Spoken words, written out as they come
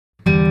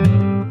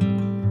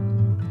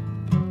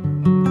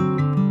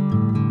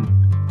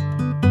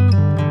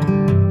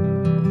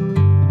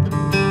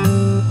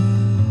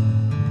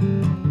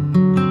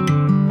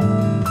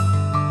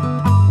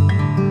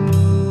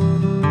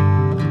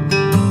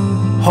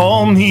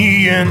haul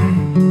me in,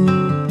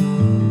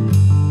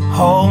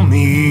 haul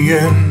me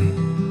in.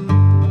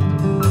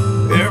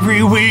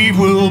 Every wave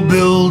will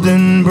build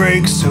and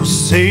break, so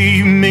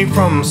save me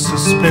from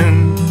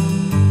suspend.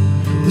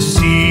 The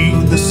sea,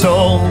 the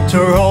salt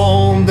are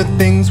all the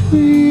things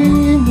we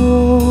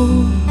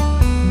know.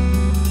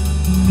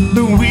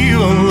 The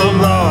wheel of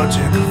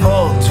logic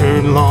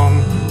faltered long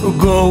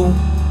ago.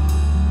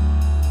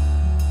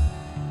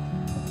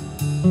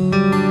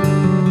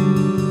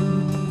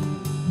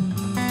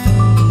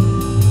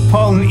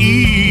 Falling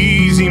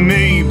easy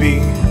maybe,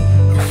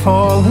 or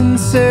falling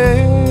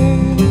safe.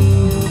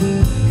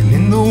 And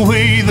in the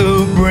way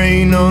the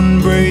brain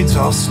unbraids,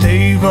 I'll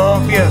stave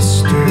off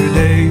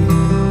yesterday.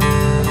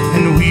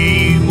 And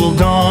we will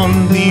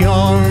don the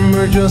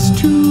armor just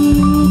to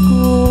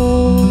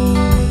go,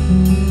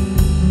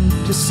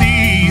 to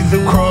see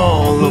the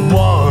crawl of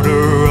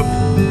water up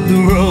the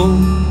road.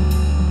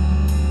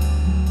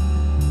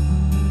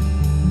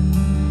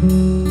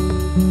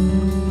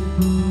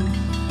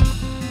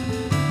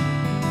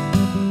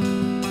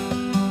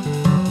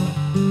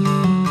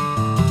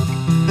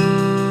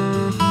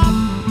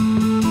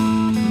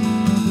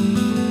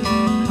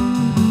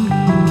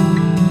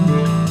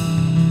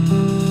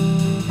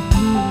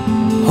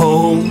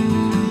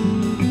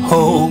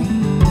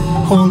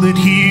 Hold it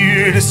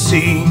here to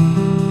see.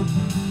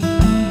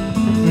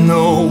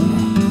 No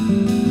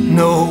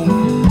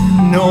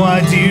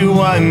idea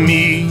why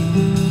me.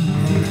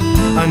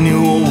 I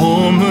knew a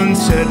woman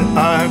said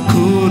I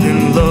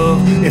couldn't love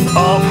if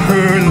off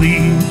her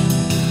leash.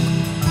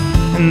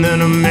 And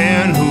then a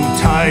man who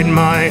tied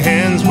my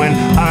hands when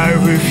I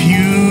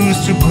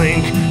refused to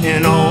blink.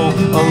 And all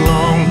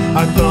along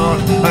I thought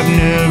I've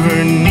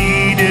never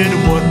needed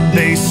what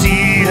they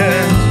see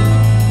as.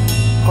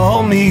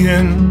 Haul me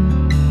in,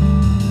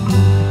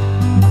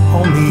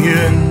 haul me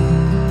in.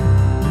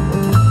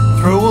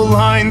 Throw a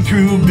line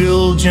through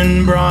bilge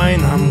and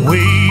brine, I'm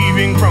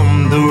waving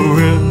from the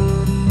rim.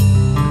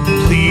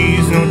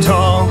 Please no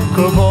talk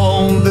of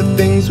all the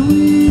things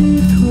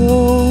we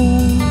throw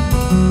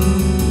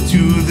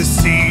to the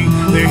sea.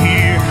 They're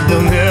here,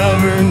 they'll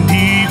never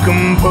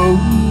decompose.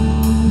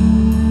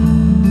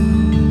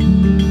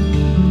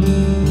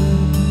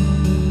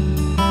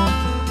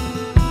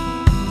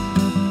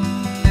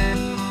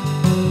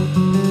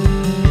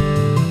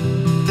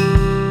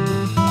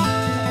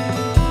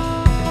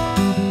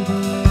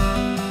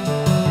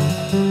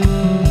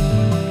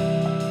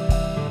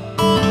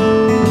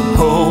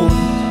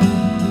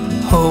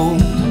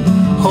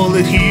 Hold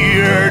it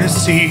here to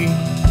see.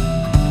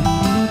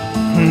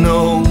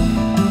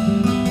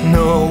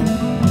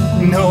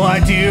 No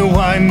idea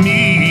why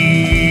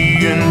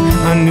me. And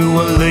I knew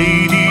a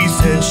lady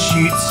said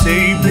she'd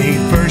save me.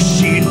 First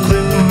she'd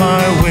clip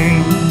my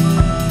wing,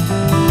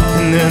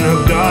 and then a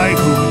guy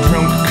who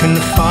drunk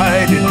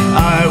confided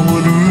I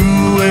would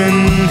ruin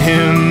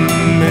him.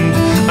 And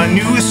I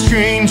knew a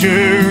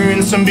stranger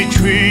and some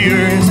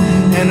betrayers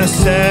and a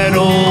sad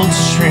old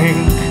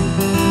shrink.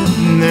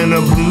 And then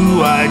a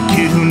blue-eyed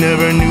kid who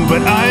never knew,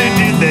 but I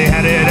did. They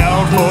had it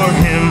out for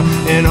him.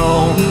 And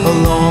all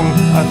along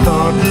I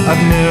thought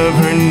I've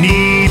never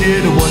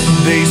needed what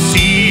they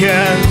see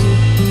as.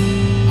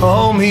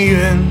 Haul me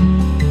in,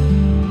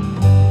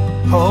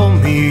 haul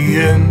me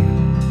in,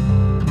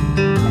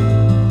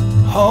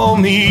 haul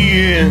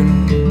me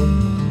in,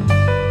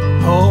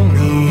 haul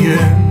me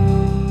in.